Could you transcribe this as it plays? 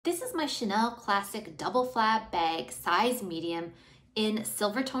This is my Chanel Classic double flap bag, size medium, in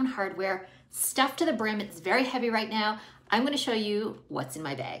silver tone hardware, stuffed to the brim. It's very heavy right now. I'm gonna show you what's in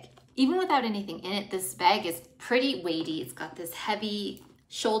my bag. Even without anything in it, this bag is pretty weighty. It's got this heavy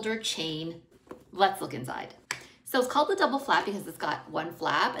shoulder chain. Let's look inside. So it's called the double flap because it's got one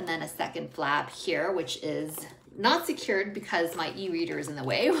flap and then a second flap here, which is not secured because my e-reader is in the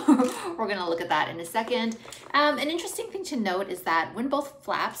way. We're gonna look at that in a second. An interesting thing to note is that when both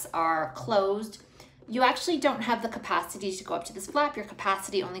flaps are closed, you actually don't have the capacity to go up to this flap. Your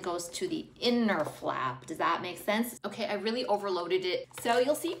capacity only goes to the inner flap. Does that make sense? Okay, I really overloaded it. So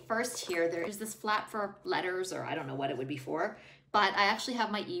you'll see first here, there's this flap for letters, or I don't know what it would be for, but I actually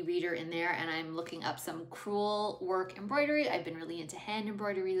have my e-reader in there and I'm looking up some crewel work embroidery. I've been really into hand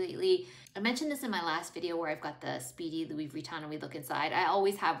embroidery lately. I mentioned this in my last video where I've got the Speedy Louis Vuitton and we look inside. I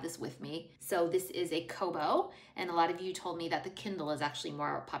always have this with me. So this is a Kobo, and a lot of you told me that the Kindle is actually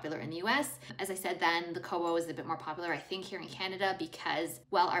more popular in the US. As I said then, the Kobo is a bit more popular, I think, here in Canada because,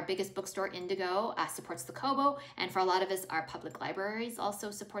 well, our biggest bookstore, Indigo, supports the Kobo, and for a lot of us, our public libraries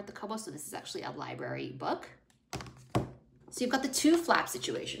also support the Kobo, so this is actually a library book. So you've got the two flap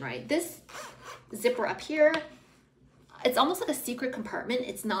situation, right? This zipper up here, it's almost like a secret compartment.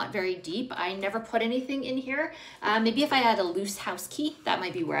 It's not very deep. I never put anything in here. Maybe if I had a loose house key, that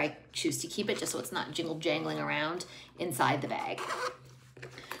might be where I choose to keep it, just so it's not jingle jangling around inside the bag.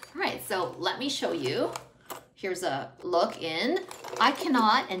 All right, so let me show you. Here's a look in. I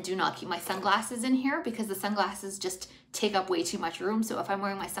cannot and do not keep my sunglasses in here because the sunglasses just take up way too much room. So if I'm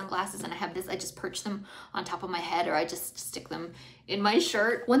wearing my sunglasses and I have this, I just perch them on top of my head or I just stick them in my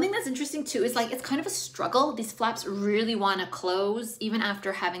shirt. One thing that's interesting too is like, it's kind of a struggle. These flaps really want to close even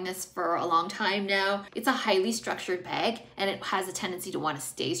after having this for a long time now. It's a highly structured bag and it has a tendency to want to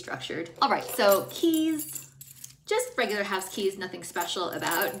stay structured. All right, so keys, just regular house keys, nothing special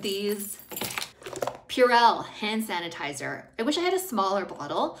about these. Purell hand sanitizer. I wish I had a smaller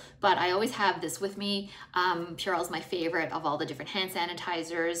bottle, but I always have this with me. Purell is my favorite of all the different hand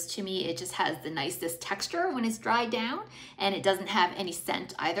sanitizers. To me, it just has the nicest texture when it's dried down, and it doesn't have any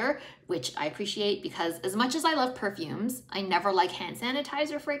scent either, which I appreciate because as much as I love perfumes, I never like hand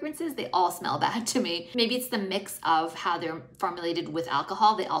sanitizer fragrances. They all smell bad to me. Maybe it's the mix of how they're formulated with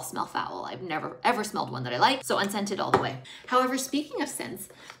alcohol. They all smell foul. I've never ever smelled one that I like, so unscented all the way. However, speaking of scents,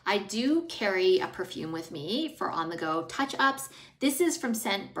 I do carry a perfume with me for on-the-go touch-ups. This is from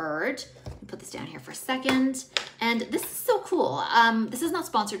Scentbird. Let me put this down here for a second. And this is so cool. This is not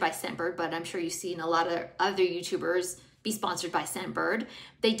sponsored by Scentbird, but I'm sure you've seen a lot of other YouTubers be sponsored by Scentbird.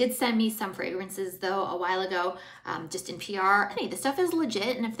 They did send me some fragrances though a while ago, just in PR. Hey, the stuff is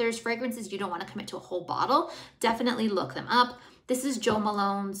legit, and if there's fragrances you don't want to commit to a whole bottle, definitely look them up. This is Jo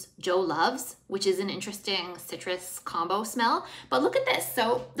Malone's Jo Loves, which is an interesting citrus combo smell. But look at this.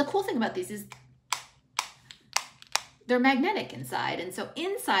 So the cool thing about these is they're magnetic inside. And so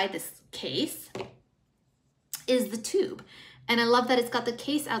inside this case is the tube. And I love that it's got the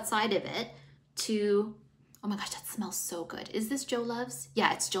case outside of it to, oh my gosh, that smells so good. Is this Jo Loves?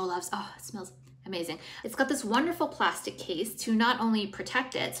 Yeah, it's Jo Loves. Oh, it smells amazing. It's got this wonderful plastic case to not only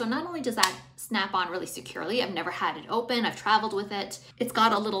protect it, so not only does that snap on really securely, I've never had it open, I've traveled with it. It's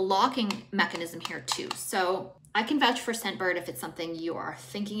got a little locking mechanism here too. So I can vouch for Scentbird if it's something you are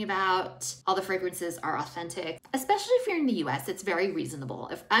thinking about. All the fragrances are authentic, especially if you're in the US, it's very reasonable.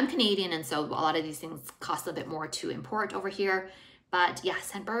 If I'm Canadian, and so a lot of these things cost a bit more to import over here, but yeah,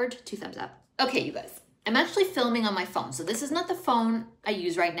 Scentbird, 2 thumbs up. Okay, you guys, I'm actually filming on my phone. So this is not the phone I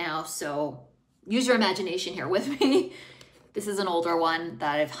use right now, so use your imagination here with me. This is an older one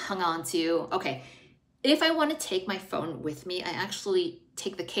that I've hung on to. Okay, if I want to take my phone with me, I actually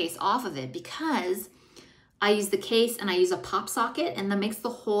take the case off of it because I use the case and I use a pop socket, and that makes the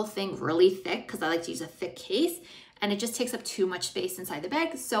whole thing really thick because I like to use a thick case, and it just takes up too much space inside the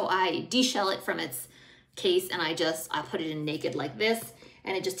bag. So I de-shell it from its case and I put it in naked like this,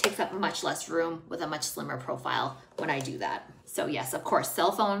 and it just takes up much less room with a much slimmer profile when I do that. So yes, of course,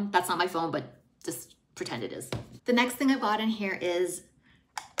 cell phone, that's not my phone, but just pretend it is. The next thing I got in here is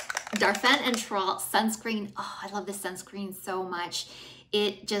Darphin and Trol sunscreen. Oh, I love this sunscreen so much.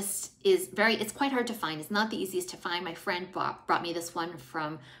 It just is it's quite hard to find. It's not the easiest to find. My friend brought me this one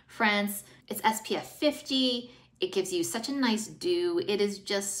from France. It's SPF 50. It gives you such a nice dew. It is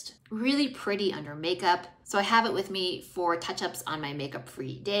just really pretty under makeup. So I have it with me for touch-ups on my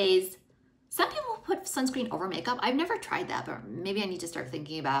makeup-free days. Some people put sunscreen over makeup. I've never tried that, but maybe I need to start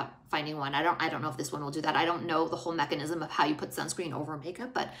thinking about finding one. I don't know if this one will do that. I don't know the whole mechanism of how you put sunscreen over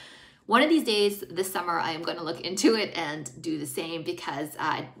makeup, but one of these days this summer, I am going to look into it and do the same because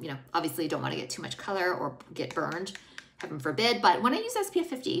I, obviously don't want to get too much color or get burned. heaven forbid. But when I use SPF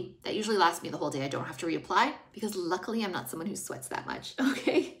 50, that usually lasts me the whole day. I don't have to reapply because luckily I'm not someone who sweats that much.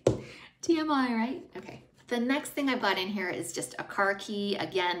 Okay, TMI, right? Okay. The next thing I've got in here is just a car key,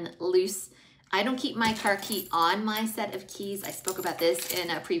 again, loose. I don't keep my car key on my set of keys. I spoke about this in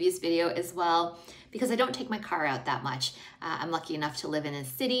a previous video as well, because I don't take my car out that much. I'm lucky enough to live in a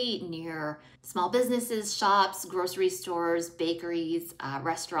city near small businesses, shops, grocery stores, bakeries,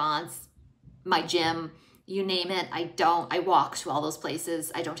 restaurants, my gym, you name it. I walk to all those places.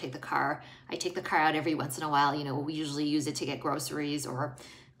 I don't take the car. I take the car out every once in a while. You know, we usually use it to get groceries or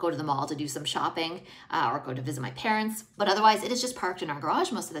go to the mall to do some shopping or go to visit my parents. But otherwise it is just parked in our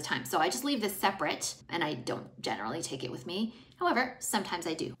garage most of the time. So I just leave this separate and I don't generally take it with me. However, sometimes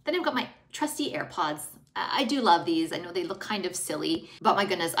I do. Then I've got my trusty AirPods. I do love these. I know they look kind of silly, but my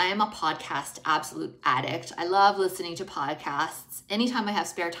goodness, I am a podcast absolute addict. I love listening to podcasts. Anytime I have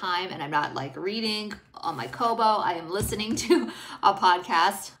spare time and I'm not like reading on my Kobo, I am listening to a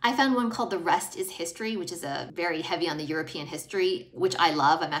podcast. I found one called The Rest is History, which is a very heavy on the European history, which I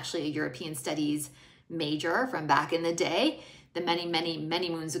love. I'm actually a European studies major from back in the day. The many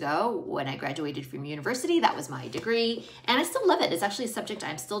moons ago when I graduated from university, that was my degree. And I still love it. It's actually a subject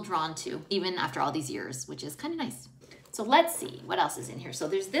I'm still drawn to, even after all these years, which is kind of nice. So let's see what else is in here. So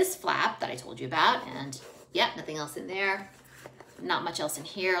there's this flap that I told you about, and yeah, nothing else in there. Not much else in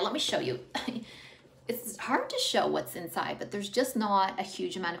here. Let me show you. It's hard to show what's inside, but there's just not a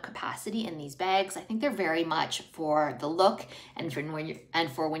huge amount of capacity in these bags. I think they're very much for the look and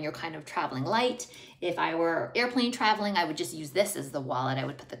for when you're kind of traveling light. If I were airplane traveling, I would just use this as the wallet. I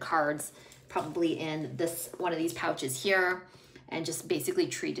would put the cards probably in one of these pouches here and just basically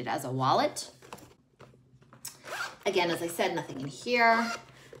treat it as a wallet. Again, as I said, nothing in here.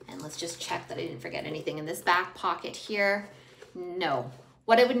 And let's just check that I didn't forget anything in this back pocket here. No.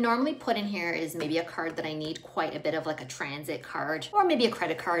 What I would normally put in here is maybe a card that I need quite a bit of, like a transit card or maybe a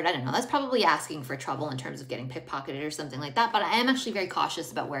credit card. I don't know. That's probably asking for trouble in terms of getting pickpocketed or something like that. But I am actually very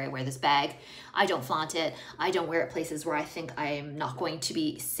cautious about where I wear this bag. I don't flaunt it. I don't wear it places where I think I'm not going to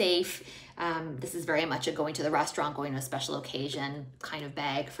be safe. This is very much a going to the restaurant, going to a special occasion kind of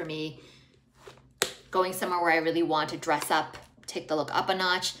bag for me. Going somewhere where I really want to dress up, take the look up a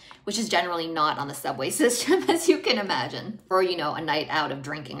notch, which is generally not on the subway system, as you can imagine. Or, you know, a night out of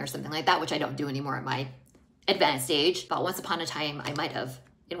drinking or something like that, which I don't do anymore at my advanced age. But once upon a time, I might have,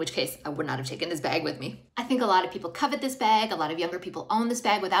 in which case I would not have taken this bag with me. I think a lot of people covet this bag. A lot of younger people own this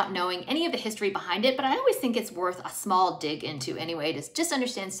bag without knowing any of the history behind it, but I always think it's worth a small dig into anyway to just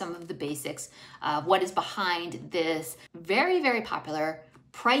understand some of the basics of what is behind this very popular,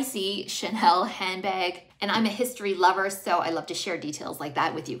 pricey Chanel handbag. And I'm a history lover, so I love to share details like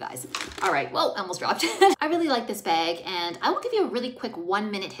that with you guys. All right, well, I almost dropped it. I really like this bag, and I will give you a really quick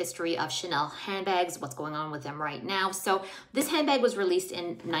 1-minute history of Chanel handbags, what's going on with them right now. So this handbag was released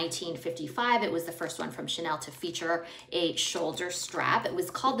in 1955. It was the first one from Chanel to feature a shoulder strap. It was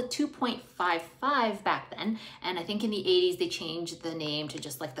called the 2.55 back then, and I think in the 80s they changed the name to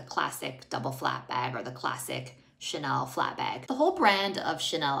just like the classic double flap bag or the classic Chanel flat bag. The whole brand of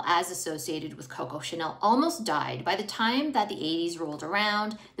Chanel as associated with Coco Chanel almost died by the time that the 80s rolled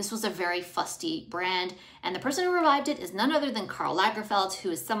around. This was a very fusty brand, and the person who revived it is none other than Karl Lagerfeld, who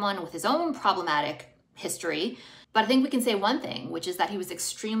is someone with his own problematic history. But I think we can say one thing, which is that he was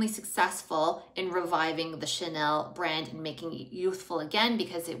extremely successful in reviving the Chanel brand and making it youthful again,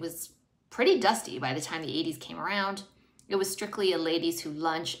 because it was pretty dusty by the time the 80s came around. It was strictly a ladies who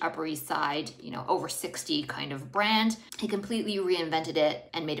lunch, Upper East Side, you know, over 60 kind of brand. He completely reinvented it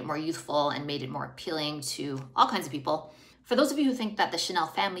and made it more youthful and made it more appealing to all kinds of people. For those of you who think that the Chanel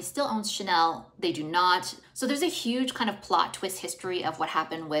family still owns Chanel, they do not. So there's a huge kind of plot twist history of what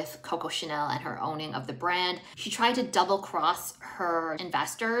happened with Coco Chanel and her owning of the brand. She tried to double cross her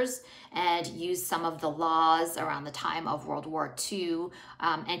investors and use some of the laws around the time of World War II,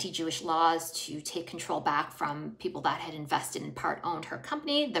 anti-Jewish laws, to take control back from people that had invested and part owned her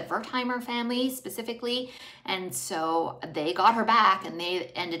company, the Wertheimer family specifically. And so they got her back and they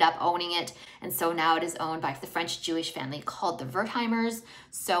ended up owning it. And so now it is owned by the French Jewish family called the Wertheimers.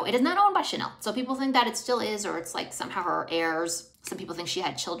 So it is not owned by Chanel. So people think that it still is, or it's like somehow her heirs. Some people think she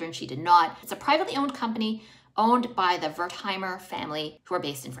had children, she did not. It's a privately owned company owned by the Wertheimer family, who are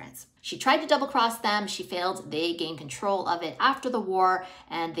based in France. She tried to double cross them, she failed. They gained control of it after the war,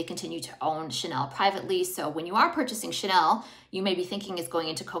 and they continue to own Chanel privately. So when you are purchasing Chanel, you may be thinking it's going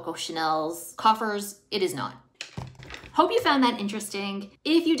into Coco Chanel's coffers. It is not. Hope you found that interesting.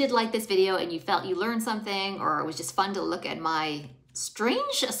 If you did like this video and you felt you learned something, or it was just fun to look at my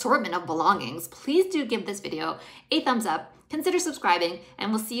strange assortment of belongings, please do give this video a thumbs up. consider subscribing,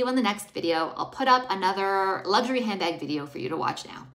 and we'll see you in the next video. I'll put up another luxury handbag video for you to watch now.